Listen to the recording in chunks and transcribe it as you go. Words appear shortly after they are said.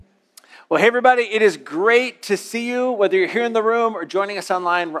Well, hey, everybody, it is great to see you. Whether you're here in the room or joining us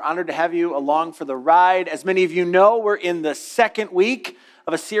online, we're honored to have you along for the ride. As many of you know, we're in the second week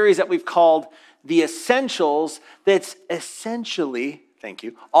of a series that we've called The Essentials, that's essentially, thank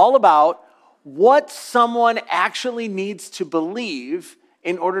you, all about what someone actually needs to believe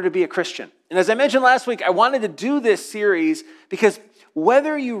in order to be a Christian. And as I mentioned last week, I wanted to do this series because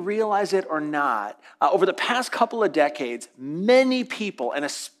whether you realize it or not, over the past couple of decades, many people, and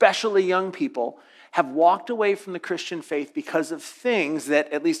especially young people, have walked away from the Christian faith because of things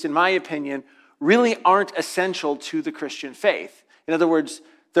that, at least in my opinion, really aren't essential to the Christian faith. In other words,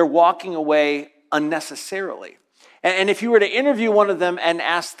 they're walking away unnecessarily. And if you were to interview one of them and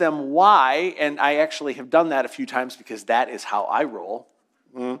ask them why, and I actually have done that a few times because that is how I roll,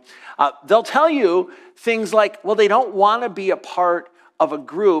 they'll tell you things like, well, they don't want to be a part of a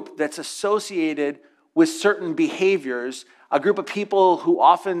group that's associated with certain behaviors, a group of people who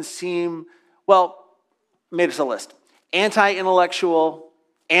often seem, well, made us a list: anti-intellectual,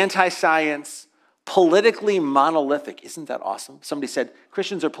 anti-science, politically monolithic. Isn't that awesome? Somebody said,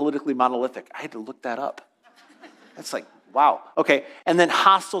 Christians are politically monolithic. I had to look that up. That's like, wow. Okay, and then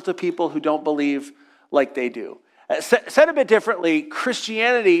hostile to people who don't believe like they do. Said a bit differently,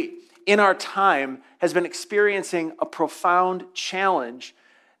 Christianity in our time has been experiencing a profound challenge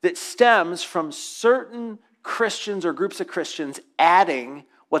that stems from certain Christians or groups of Christians adding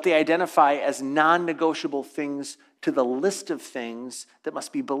what they identify as non-negotiable things to the list of things that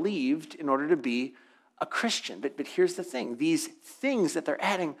must be believed in order to be a Christian. But here's the thing. These things that they're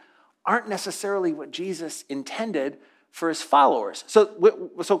adding aren't necessarily what Jesus intended for his followers. So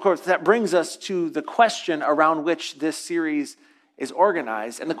of course, that brings us to the question around which this series is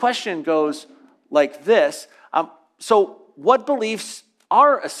organized. And the question goes like this. So what beliefs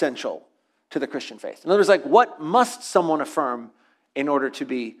are essential to the Christian faith? In other words, like, what must someone affirm in order to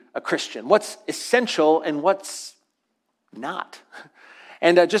be a Christian? What's essential and what's not?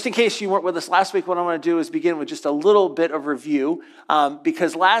 And just in case you weren't with us last week, what I want to do is begin with just a little bit of review,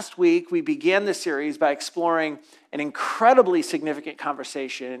 because last week we began this series by exploring an incredibly significant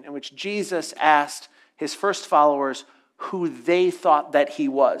conversation in which Jesus asked his first followers who they thought that he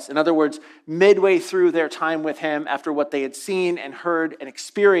was. In other words, midway through their time with him, after what they had seen and heard and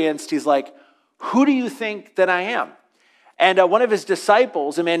experienced, he's like, who do you think that I am? And one of his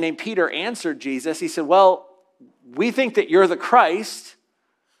disciples, a man named Peter, answered Jesus. He said, well, we think that you're the Christ,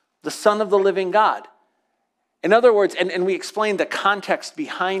 the Son of the living God. In other words, and we explained the context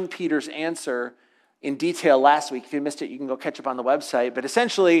behind Peter's answer in detail last week. If you missed it, you can go catch up on the website. But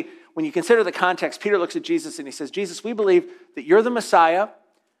essentially, when you consider the context, Peter looks at Jesus and he says, Jesus, we believe that you're the Messiah.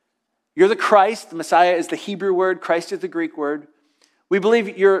 You're the Christ. The Messiah is the Hebrew word. Christ is the Greek word. We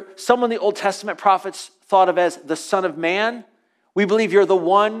believe you're someone the Old Testament prophets thought of as the Son of Man. We believe you're the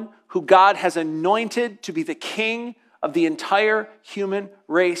one who God has anointed to be the king of the entire human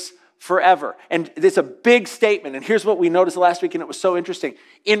race forever. And it's a big statement. And here's what we noticed last week, and it was so interesting.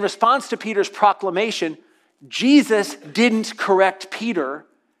 In response to Peter's proclamation, Jesus didn't correct Peter.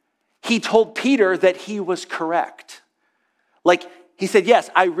 He told Peter that he was correct. Like, he said,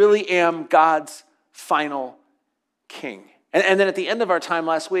 yes, I really am God's final king. And then at the end of our time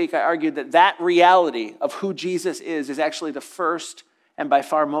last week, I argued that reality of who Jesus is actually the first and by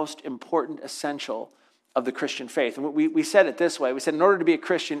far most important essential of the Christian faith. And we said it this way. We said in order to be a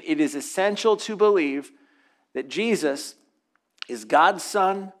Christian, it is essential to believe that Jesus is God's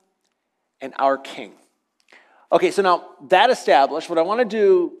Son and our King. Okay, so now that established, what I want to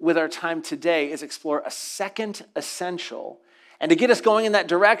do with our time today is explore a second essential. And to get us going in that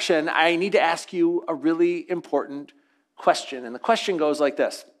direction, I need to ask you a really important question. And the question goes like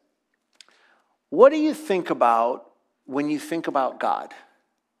this. What do you think about when you think about God?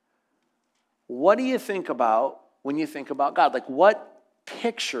 What do you think about when you think about God? Like, what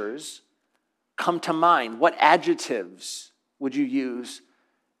pictures come to mind? What adjectives would you use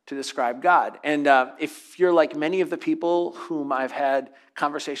to describe God? And if you're like many of the people whom I've had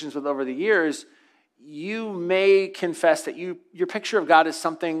conversations with over the years, you may confess that your picture of God is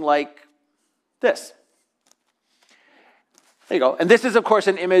something like this. There you go. And this is, of course,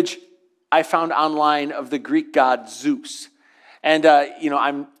 an image I found online of the Greek god Zeus. And,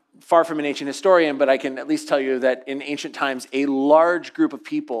 I'm far from an ancient historian, but I can at least tell you that in ancient times, a large group of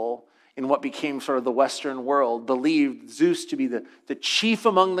people in what became sort of the Western world believed Zeus to be the chief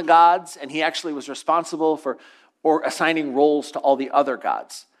among the gods, and he actually was responsible for assigning roles to all the other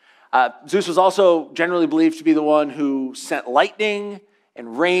gods. Zeus was also generally believed to be the one who sent lightning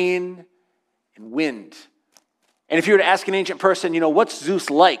and rain and wind. And if you were to ask an ancient person, what's Zeus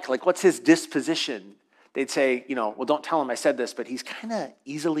like? Like, what's his disposition? they'd say, well, don't tell him I said this, but he's kind of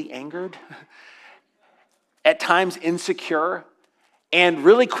easily angered, at times insecure, and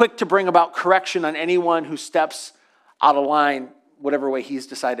really quick to bring about correction on anyone who steps out of line, whatever way he's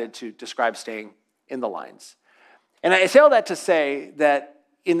decided to describe staying in the lines. And I say all that to say that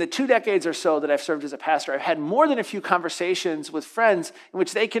in the 2 decades or so that I've served as a pastor, I've had more than a few conversations with friends in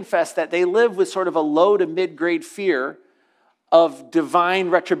which they confess that they live with sort of a low to mid-grade fear of divine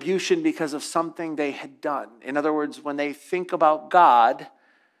retribution because of something they had done. In other words, when they think about God,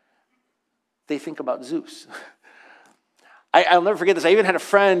 they think about Zeus. I'll never forget this. I even had a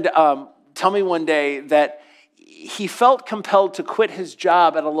friend tell me one day that he felt compelled to quit his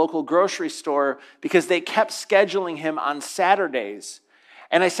job at a local grocery store because they kept scheduling him on Saturdays.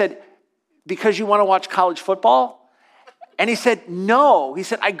 And I said, because you want to watch college football? And he said, no. He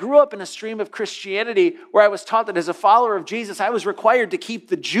said, I grew up in a stream of Christianity where I was taught that as a follower of Jesus, I was required to keep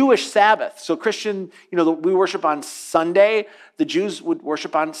the Jewish Sabbath. So Christian, we worship on Sunday. The Jews would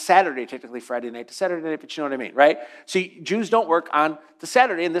worship on Saturday, technically Friday night to Saturday night, but you know what I mean, right? So Jews don't work on the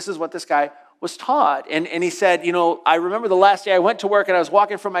Saturday, and this is what this guy was taught. And he said, I remember the last day I went to work and I was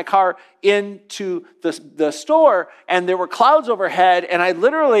walking from my car into the store and there were clouds overhead and I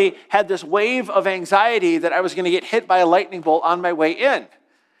literally had this wave of anxiety that I was going to get hit by a lightning bolt on my way in.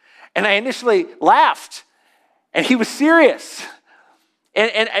 And I initially laughed and he was serious.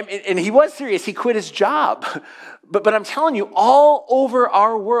 And he was serious. He quit his job. But I'm telling you, all over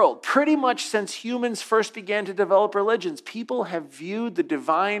our world, pretty much since humans first began to develop religions, people have viewed the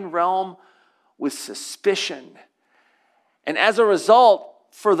divine realm with suspicion. And as a result,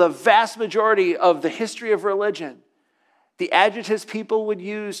 for the vast majority of the history of religion, the adjectives people would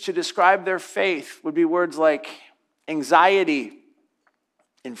use to describe their faith would be words like anxiety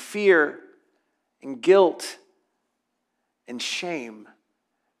and fear and guilt and shame.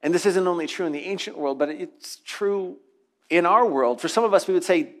 And this isn't only true in the ancient world, but it's true in our world. For some of us, we would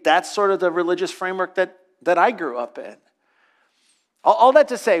say that's sort of the religious framework that I grew up in. All that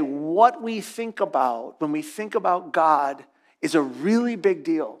to say, what we think about when we think about God is a really big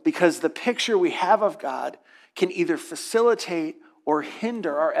deal because the picture we have of God can either facilitate or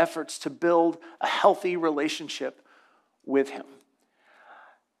hinder our efforts to build a healthy relationship with him.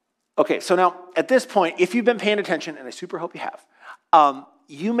 Okay, so now at this point, if you've been paying attention, and I super hope you have,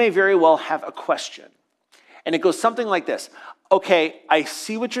 you may very well have a question. And it goes something like this. Okay, I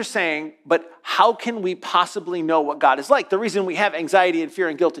see what you're saying, but how can we possibly know what God is like? The reason we have anxiety and fear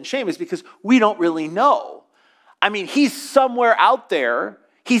and guilt and shame is because we don't really know. I mean, he's somewhere out there,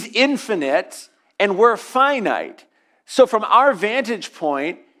 he's infinite, and we're finite. So from our vantage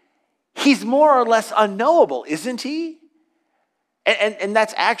point, he's more or less unknowable, isn't he? And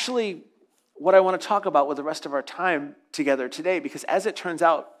that's actually what I want to talk about with the rest of our time together today, because as it turns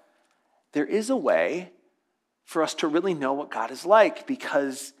out, there is a way for us to really know what God is like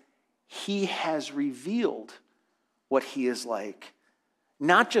because he has revealed what he is like,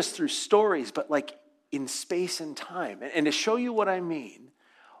 not just through stories, but like in space and time. And to show you what I mean,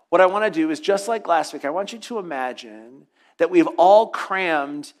 what I want to do is just like last week, I want you to imagine that we've all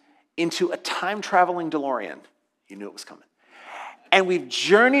crammed into a time-traveling DeLorean. You knew it was coming. And we've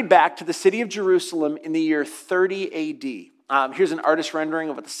journeyed back to the city of Jerusalem in the year 30 AD. Here's an artist rendering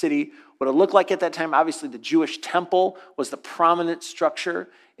of what the city would have looked like at that time. Obviously, the Jewish temple was the prominent structure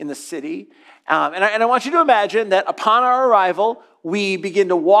in the city. And I want you to imagine that upon our arrival, we begin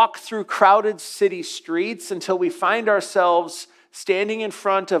to walk through crowded city streets until we find ourselves standing in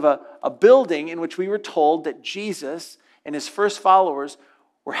front of a building in which we were told that Jesus and his first followers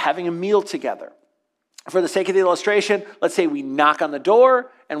were having a meal together. For the sake of the illustration, let's say we knock on the door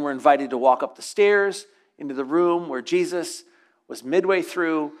and we're invited to walk up the stairs into the room where Jesus was midway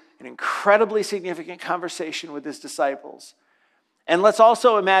through an incredibly significant conversation with his disciples. And let's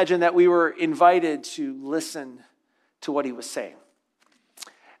also imagine that we were invited to listen to what he was saying.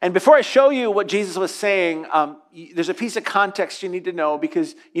 And before I show you what Jesus was saying, there's a piece of context you need to know,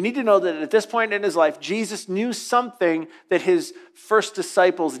 because you need to know that at this point in his life, Jesus knew something that his first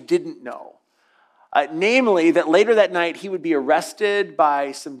disciples didn't know. Namely, that later that night he would be arrested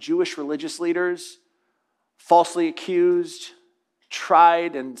by some Jewish religious leaders, falsely accused,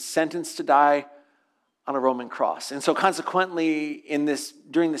 tried, and sentenced to die on a Roman cross. And so consequently,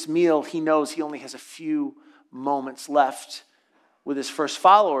 during this meal, he knows he only has a few moments left with his first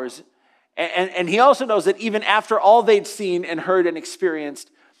followers. And he also knows that even after all they'd seen and heard and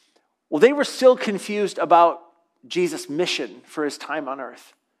experienced, well, they were still confused about Jesus' mission for his time on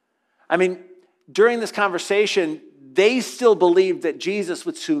earth. I mean, during this conversation, they still believed that Jesus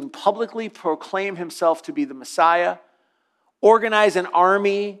would soon publicly proclaim himself to be the Messiah, organize an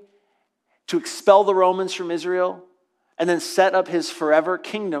army, to expel the Romans from Israel, and then set up his forever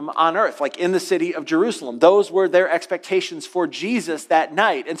kingdom on earth, like in the city of Jerusalem. Those were their expectations for Jesus that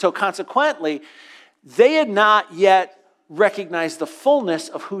night. And so consequently, they had not yet recognized the fullness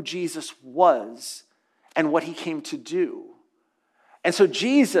of who Jesus was and what he came to do. And so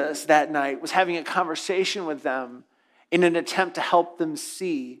Jesus that night was having a conversation with them in an attempt to help them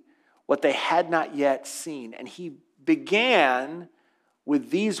see what they had not yet seen. And he began with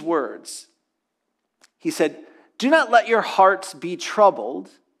these words. He said, "Do not let your hearts be troubled.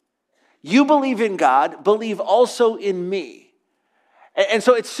 You believe in God, believe also in me." And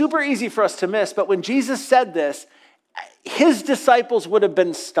so it's super easy for us to miss, but when Jesus said this, his disciples would have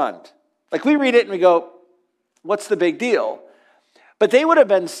been stunned. Like we read it and we go, what's the big deal? But they would have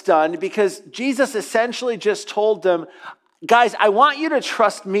been stunned because Jesus essentially just told them, guys, I want you to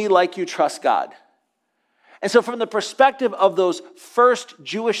trust me like you trust God. And so from the perspective of those first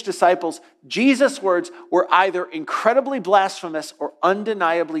Jewish disciples, Jesus' words were either incredibly blasphemous or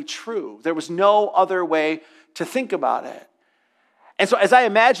undeniably true. There was no other way to think about it. And so as I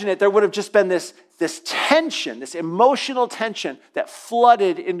imagine it, there would have just been this tension, this emotional tension that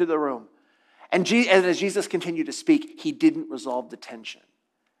flooded into the room. And as Jesus continued to speak, he didn't resolve the tension.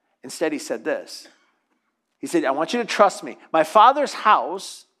 Instead, he said this. He said, I want you to trust me. My Father's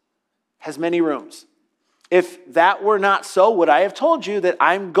house has many rooms. If that were not so, would I have told you that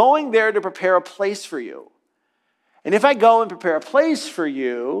I'm going there to prepare a place for you? And if I go and prepare a place for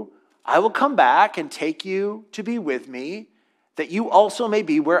you, I will come back and take you to be with me, that you also may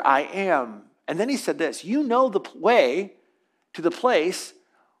be where I am. And then he said this, you know the way to the place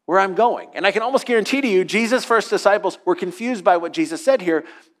where I'm going. And I can almost guarantee to you, Jesus' first disciples were confused by what Jesus said here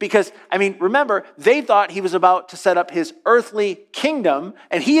because, remember, they thought he was about to set up his earthly kingdom,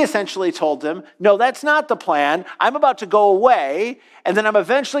 and he essentially told them, no, that's not the plan. I'm about to go away, and then I'm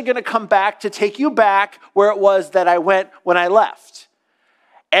eventually going to come back to take you back where it was that I went when I left.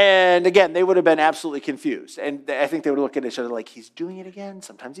 And again, they would have been absolutely confused. And I think they would look at each other like, he's doing it again.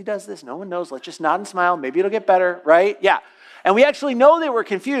 Sometimes he does this. No one knows. Let's just nod and smile. Maybe it'll get better, right? Yeah. And we actually know they were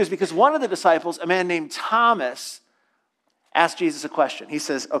confused because one of the disciples, a man named Thomas, asked Jesus a question. He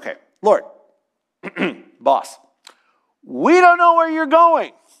says, okay, Lord, boss, we don't know where you're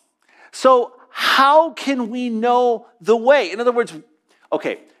going. So how can we know the way? In other words,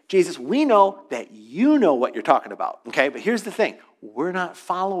 okay, Jesus, we know that you know what you're talking about, okay? But here's the thing. We're not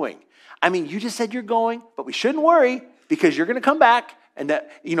following. You just said you're going, but we shouldn't worry because you're going to come back. And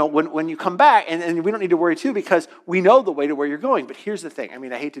that, when you come back, and we don't need to worry too because we know the way to where you're going. But here's the thing.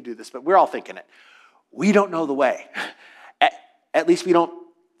 I hate to do this, but we're all thinking it. We don't know the way. At least we don't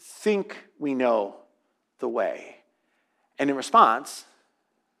think we know the way. And in response,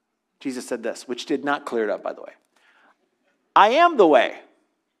 Jesus said this, which did not clear it up, by the way. I am the way.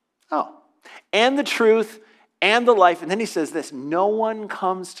 Oh. And the truth and the life. And then he says this, no one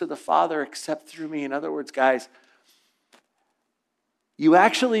comes to the Father except through me. In other words, guys, you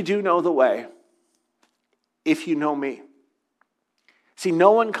actually do know the way if you know me. See,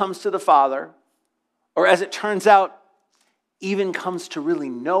 no one comes to the Father, or as it turns out, even comes to really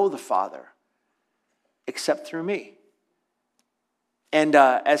know the Father, except through me. And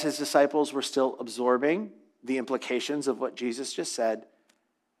as his disciples were still absorbing the implications of what Jesus just said,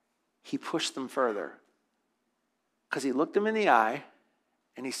 he pushed them further. Because he looked them in the eye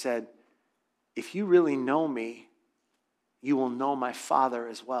and he said, if you really know me, you will know my Father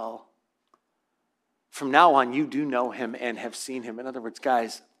as well. From now on, you do know him and have seen him. In other words,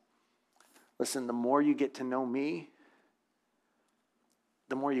 guys, listen, the more you get to know me,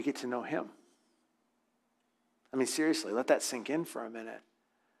 the more you get to know him. Seriously, let that sink in for a minute.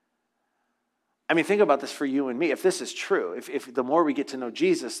 Think about this for you and me. If this is true, if the more we get to know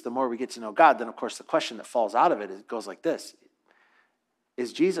Jesus, the more we get to know God, then of course the question that falls out of it goes like this.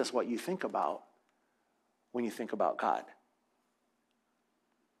 Is Jesus what you think about when you think about God?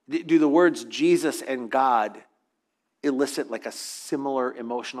 Do the words Jesus and God elicit like a similar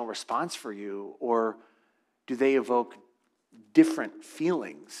emotional response for you, or do they evoke different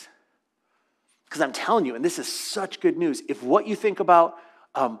feelings? Because I'm telling you, and this is such good news, if what you think about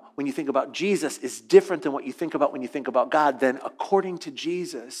when you think about Jesus is different than what you think about when you think about God, then according to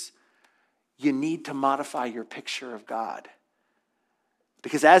Jesus, you need to modify your picture of God.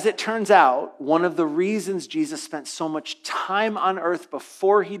 Because as it turns out, one of the reasons Jesus spent so much time on earth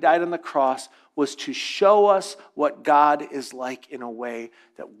before he died on the cross was to show us what God is like in a way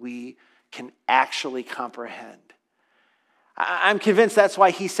that we can actually comprehend. I'm convinced that's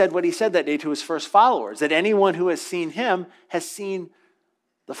why he said what he said that day to his first followers, that anyone who has seen him has seen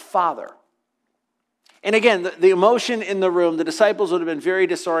the Father. And again, the emotion in the room, the disciples would have been very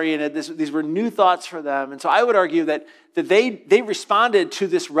disoriented. These were new thoughts for them. And so I would argue that they responded to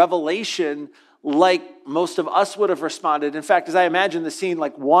this revelation like most of us would have responded. In fact, as I imagine the scene,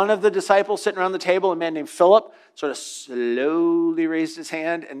 like one of the disciples sitting around the table, a man named Philip, sort of slowly raised his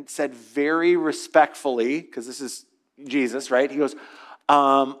hand and said very respectfully, because this is Jesus, right? He goes,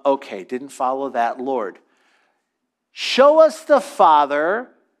 okay, didn't follow that, Lord. Show us the Father,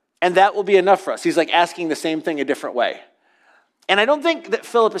 and that will be enough for us. He's like asking the same thing a different way. And I don't think that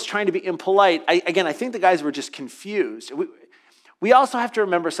Philip is trying to be impolite. I think the guys were just confused. We also have to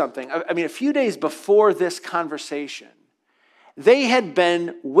remember something. I mean, a few days before this conversation, they had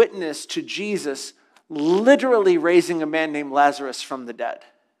been witness to Jesus literally raising a man named Lazarus from the dead.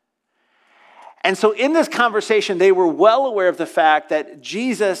 And so in this conversation, they were well aware of the fact that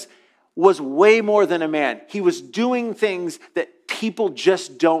Jesus was way more than a man. He was doing things that people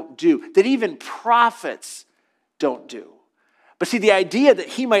just don't do, that even prophets don't do. But see, the idea that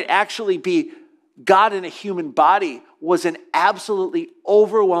he might actually be God in a human body was an absolutely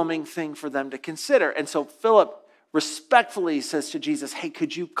overwhelming thing for them to consider. And so Philip respectfully says to Jesus, hey,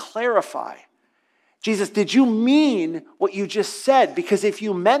 could you clarify? Jesus, did you mean what you just said? Because if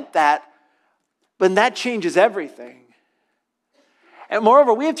you meant that, then that changes everything. And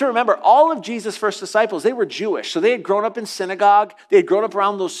moreover, we have to remember all of Jesus' first disciples, they were Jewish. So they had grown up in synagogue. They had grown up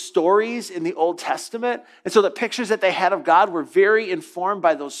around those stories in the Old Testament. And so the pictures that they had of God were very informed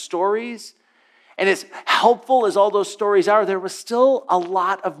by those stories. And as helpful as all those stories are, there was still a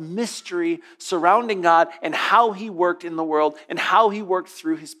lot of mystery surrounding God and how he worked in the world and how he worked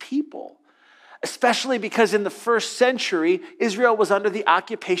through his people. Especially because in the first century, Israel was under the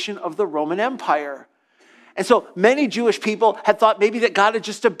occupation of the Roman Empire. And so many Jewish people had thought maybe that God had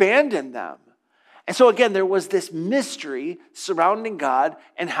just abandoned them. And so again, there was this mystery surrounding God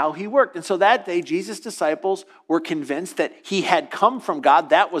and how he worked. And so that day, Jesus' disciples were convinced that he had come from God.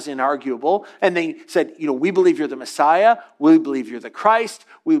 That was inarguable. And they said, we believe you're the Messiah. We believe you're the Christ.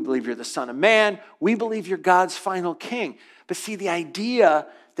 We believe you're the Son of Man. We believe you're God's final king. But see, the idea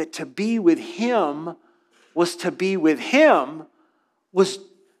that to be with him was to be with him was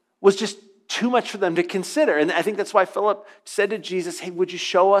just too much for them to consider. And I think that's why Philip said to Jesus, hey, would you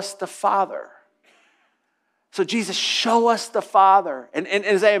show us the Father? So Jesus, show us the Father. And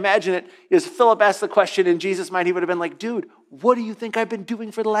as I imagine it, as Philip asked the question in Jesus' mind, he would have been like, dude, what do you think I've been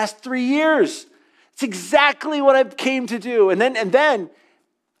doing for the last 3 years? It's exactly what I came to do. And then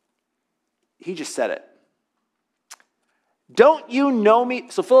he just said it. Don't you know me?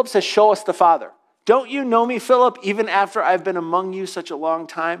 So Philip says, show us the Father. Don't you know me, Philip, even after I've been among you such a long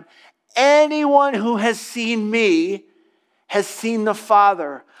time? Anyone who has seen me has seen the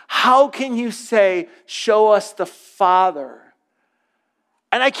Father. How can you say, show us the Father?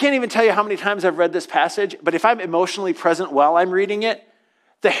 And I can't even tell you how many times I've read this passage, but if I'm emotionally present while I'm reading it,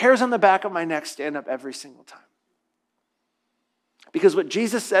 the hairs on the back of my neck stand up every single time. Because what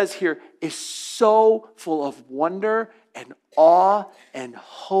Jesus says here is so full of wonder and awe and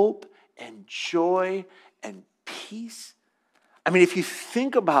hope and joy and peace. I mean, if you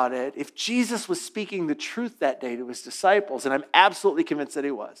think about it, if Jesus was speaking the truth that day to his disciples, and I'm absolutely convinced that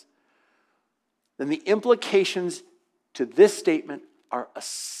he was, then the implications to this statement are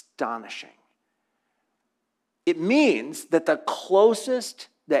astonishing. It means that the closest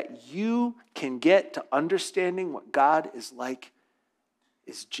that you can get to understanding what God is like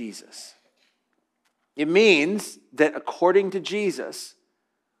is Jesus. It means that according to Jesus,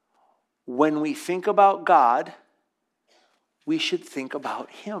 when we think about God, we should think about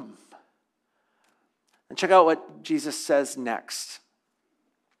him. And check out what Jesus says next,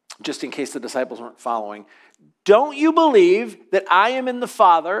 just in case the disciples weren't following. Don't you believe that I am in the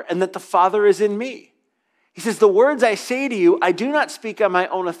Father and that the Father is in me? He says, the words I say to you, I do not speak on my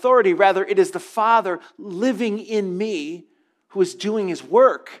own authority. Rather, it is the Father living in me who is doing his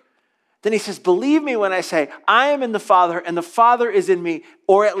work. Then he says, believe me when I say, I am in the Father and the Father is in me,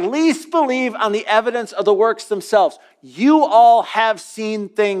 or at least believe on the evidence of the works themselves. You all have seen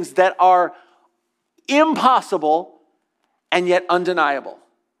things that are impossible and yet undeniable.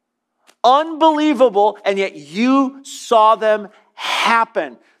 Unbelievable, and yet you saw them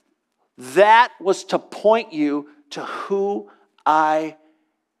happen. That was to point you to who I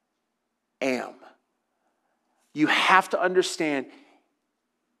am. You have to understand,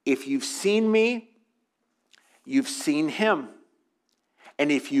 if you've seen me, you've seen him.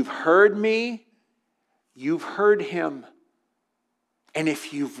 And if you've heard me, you've heard him. And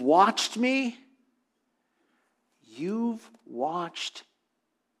if you've watched me, you've watched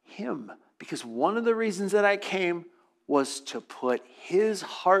him. Because one of the reasons that I came was to put his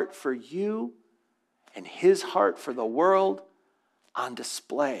heart for you and his heart for the world on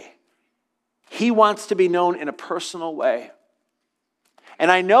display. He wants to be known in a personal way.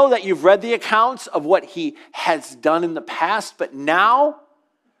 And I know that you've read the accounts of what he has done in the past, but now,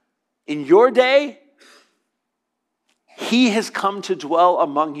 in your day, he has come to dwell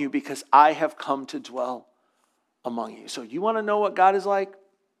among you because I have come to dwell among you. So you want to know what God is like?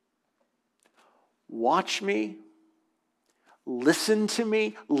 Watch me, listen to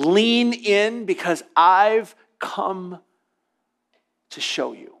me, lean in because I've come to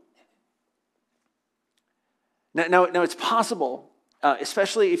show you. Now it's possible,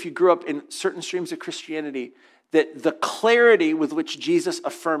 especially if you grew up in certain streams of Christianity, that the clarity with which Jesus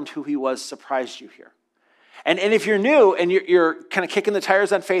affirmed who he was surprised you here. And if you're new and you're kind of kicking the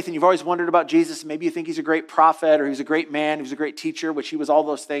tires on faith and you've always wondered about Jesus, maybe you think he's a great prophet or he's a great man, he was a great teacher, which he was all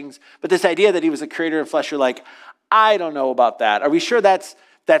those things. But this idea that he was a creator of flesh, you're like, I don't know about that. Are we sure that's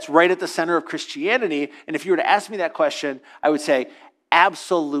right at the center of Christianity? And if you were to ask me that question, I would say,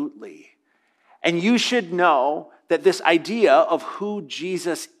 absolutely. And you should know that this idea of who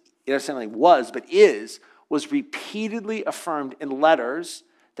Jesus not only was, but was repeatedly affirmed in letters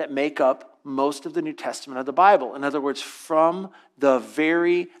that make up most of the New Testament of the Bible. In other words, from the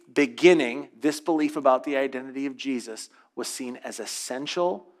very beginning, this belief about the identity of Jesus was seen as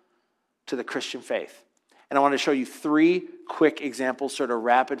essential to the Christian faith. And I want to show you 3 quick examples, sort of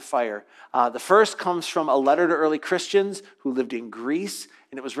rapid fire. The first comes from a letter to early Christians who lived in Greece,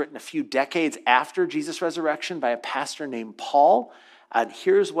 and it was written a few decades after Jesus' resurrection by a pastor named Paul. And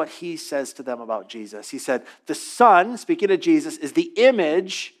here's what he says to them about Jesus. He said, the Son, speaking of Jesus, is the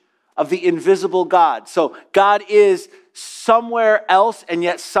image of the invisible God. So God is somewhere else and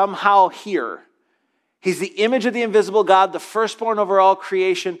yet somehow here. He's the image of the invisible God, the firstborn over all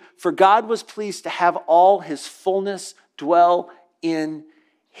creation. For God was pleased to have all his fullness dwell in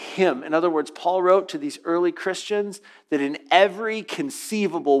him. In other words, Paul wrote to these early Christians that in every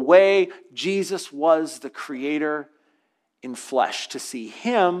conceivable way, Jesus was the creator in flesh. To see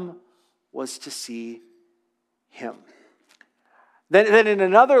him was to see him. Then in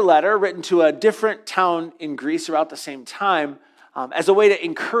another letter written to a different town in Greece around the same time, as a way to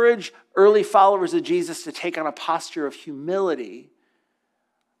encourage early followers of Jesus to take on a posture of humility,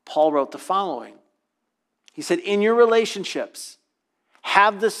 Paul wrote the following. He said, in your relationships,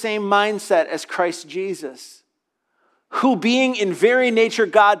 have the same mindset as Christ Jesus, who being in very nature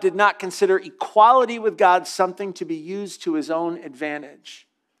God did not consider equality with God something to be used to his own advantage.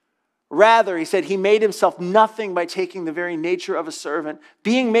 Rather, he said, he made himself nothing by taking the very nature of a servant,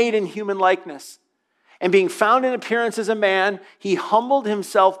 being made in human likeness. And being found in appearance as a man, he humbled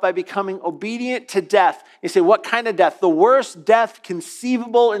himself by becoming obedient to death. You say, what kind of death? The worst death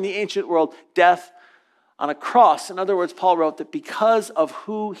conceivable in the ancient world, death on a cross. In other words, Paul wrote that because of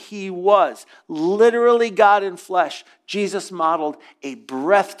who he was, literally God in flesh, Jesus modeled a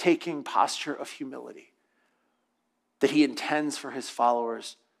breathtaking posture of humility that he intends for his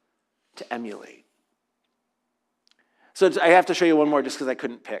followers to emulate. So I have to show you one more just because I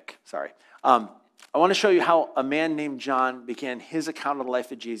couldn't pick. Sorry. I want to show you how a man named John began his account of the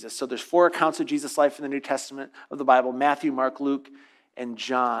life of Jesus. So there's 4 accounts of Jesus' life in the New Testament of the Bible: Matthew, Mark, Luke, and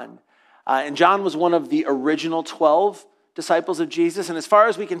John. And John was one of the original 12 disciples of Jesus. And as far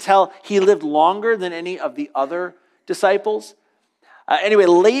as we can tell, he lived longer than any of the other disciples. Anyway,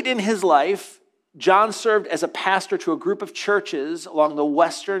 late in his life, John served as a pastor to a group of churches along the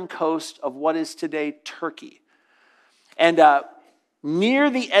western coast of what is today Turkey. And near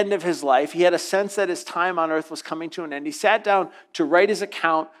the end of his life, he had a sense that his time on earth was coming to an end. He sat down to write his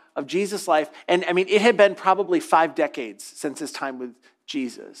account of Jesus' life. And it had been probably 5 decades since his time with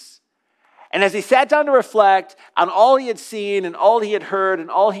Jesus. And as he sat down to reflect on all he had seen and all he had heard and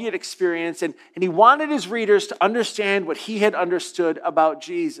all he had experienced, and he wanted his readers to understand what he had understood about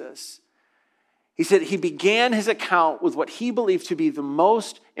Jesus, he said he began his account with what he believed to be the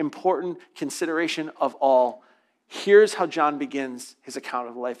most important consideration of all. Here's how John begins his account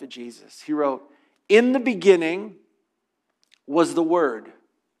of the life of Jesus. He wrote, "In the beginning was the Word,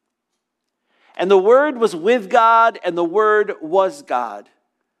 and the Word was with God, and the Word was God.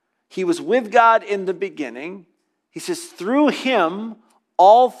 He was with God in the beginning." He says, "Through him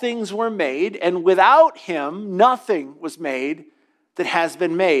all things were made, and without him nothing was made that has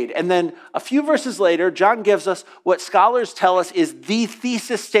been made." And then a few verses later, John gives us what scholars tell us is the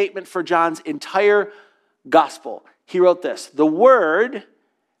thesis statement for John's entire gospel. He wrote this: "The Word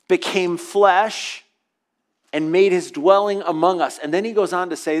became flesh and made his dwelling among us." And then he goes on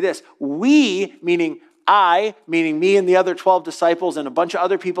to say this: "We," meaning I, meaning me and the other 12 disciples and a bunch of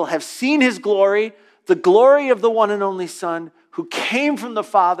other people, "have seen his glory, the glory of the one and only Son, who came from the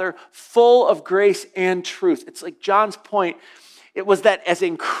Father, full of grace and truth. It's like John's point. It was that as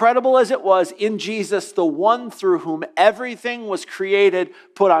incredible as it was in Jesus, the one through whom everything was created,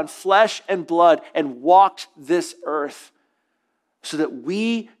 put on flesh and blood and walked this earth so that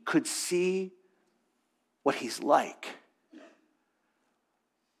we could see what he's like.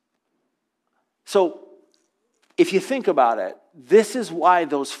 So if you think about it, this is why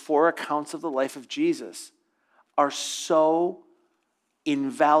those 4 accounts of the life of Jesus are so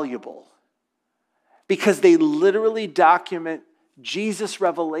invaluable. Because they literally document Jesus'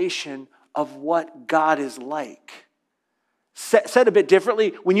 revelation of what God is like. Said a bit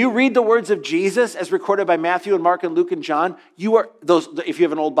differently, when you read the words of Jesus as recorded by Matthew and Mark and Luke and John, you are those, if you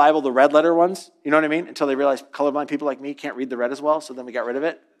have an old Bible, the red letter ones, you know what I mean? Until they realize colorblind people like me can't read the red as well, so then we got rid of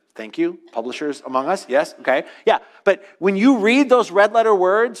it. Thank you, publishers among us. Yes, okay. Yeah, but when you read those red letter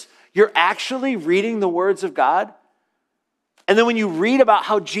words, you're actually reading the words of God. And then when you read about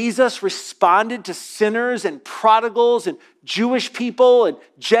how Jesus responded to sinners and prodigals and Jewish people and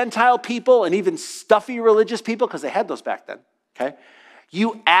Gentile people and even stuffy religious people, because they had those back then, okay?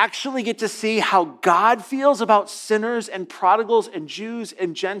 You actually get to see how God feels about sinners and prodigals and Jews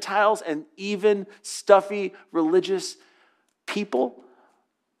and Gentiles and even stuffy religious people.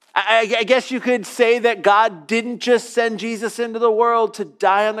 I guess you could say that God didn't just send Jesus into the world to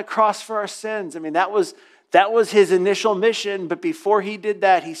die on the cross for our sins. I mean, that was his initial mission, but before he did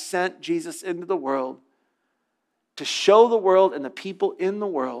that, he sent Jesus into the world to show the world and the people in the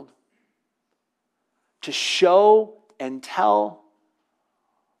world, to show and tell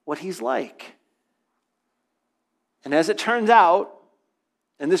what he's like. And as it turns out,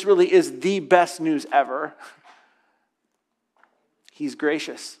 and this really is the best news ever, he's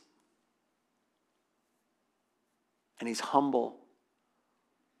gracious. And he's humble.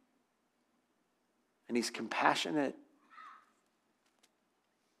 And he's compassionate.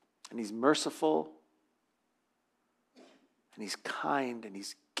 And he's merciful. And he's kind. And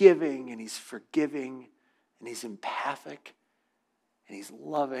he's giving. And he's forgiving. And he's empathic. And he's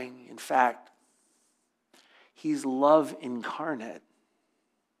loving. In fact, he's love incarnate.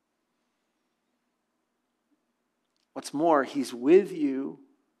 What's more, he's with you.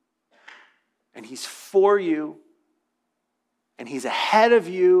 And he's for you. And he's ahead of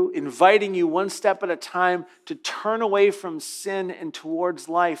you, inviting you one step at a time to turn away from sin and towards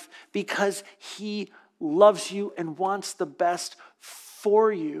life because he loves you and wants the best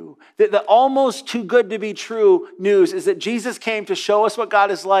for you. The almost too good to be true news is that Jesus came to show us what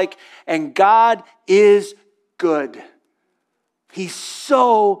God is like, and God is good. He's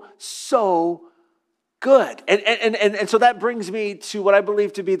so good. And so that brings me to what I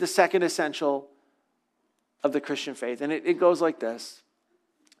believe to be the second essential of the Christian faith. And it goes like this.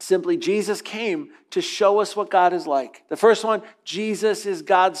 Simply, Jesus came to show us what God is like. The first one, Jesus is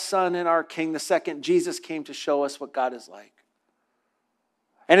God's Son and our King. The second, Jesus came to show us what God is like.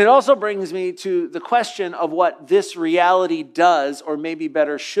 And it also brings me to the question of what this reality does, or maybe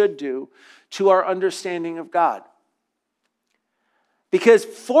better should do, to our understanding of God. Because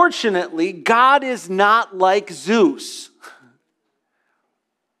fortunately, God is not like Zeus.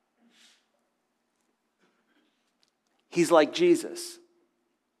 He's like Jesus.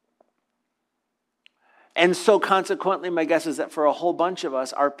 And so consequently, my guess is that for a whole bunch of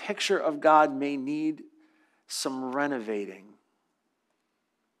us, our picture of God may need some renovating.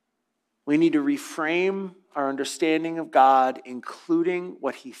 We need to reframe our understanding of God, including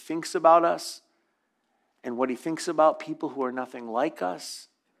what he thinks about us and what he thinks about people who are nothing like us,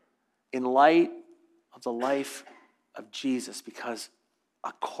 in light of the life of Jesus. Because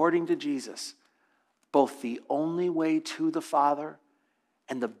according to Jesus, both the only way to the Father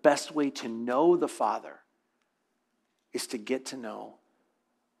and the best way to know the Father is to get to know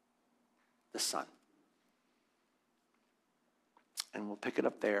the Son. And we'll pick it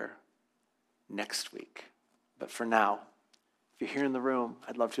up there next week. But for now, if you're here in the room,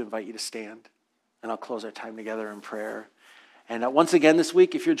 I'd love to invite you to stand, and I'll close our time together in prayer. And once again this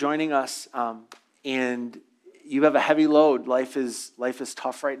week, if you're joining us and you have a heavy load, life is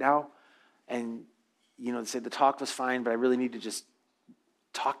tough right now, and they say the talk was fine, but I really need to just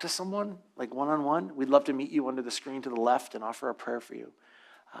talk to someone, like one-on-one. We'd love to meet you under the screen to the left and offer a prayer for you.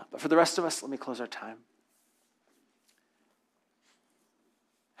 But for the rest of us, let me close our time.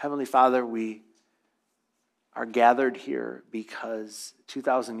 Heavenly Father, we are gathered here because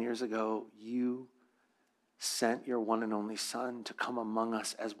 2,000 years ago, you sent your one and only Son to come among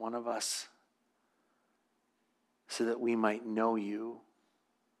us as one of us so that we might know you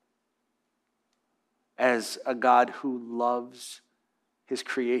as a God who loves his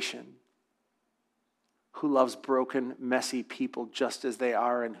creation, who loves broken, messy people just as they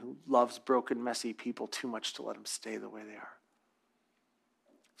are, and who loves broken, messy people too much to let them stay the way they are.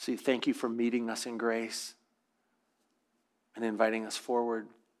 So thank you for meeting us in grace and inviting us forward.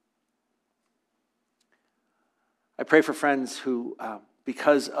 I pray for friends who,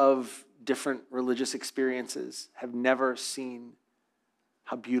 because of different religious experiences, have never seen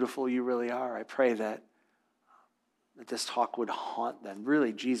how beautiful you really are. I pray that this talk would haunt them.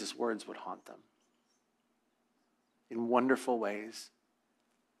 Really, Jesus' words would haunt them in wonderful ways.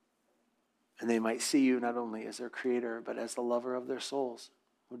 And they might see you not only as their creator, but as the lover of their souls,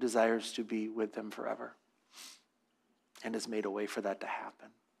 who desires to be with them forever and has made a way for that to happen.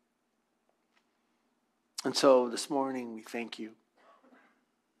 And so this morning we thank you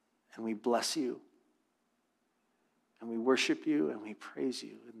and we bless you and we worship you and we praise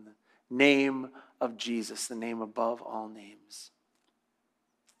you in the name of Jesus, the name above all names.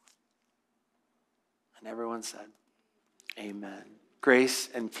 And everyone said, amen. Grace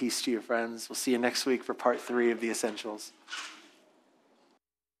and peace to your friends. We'll see you next week for part 3 of the Essentials.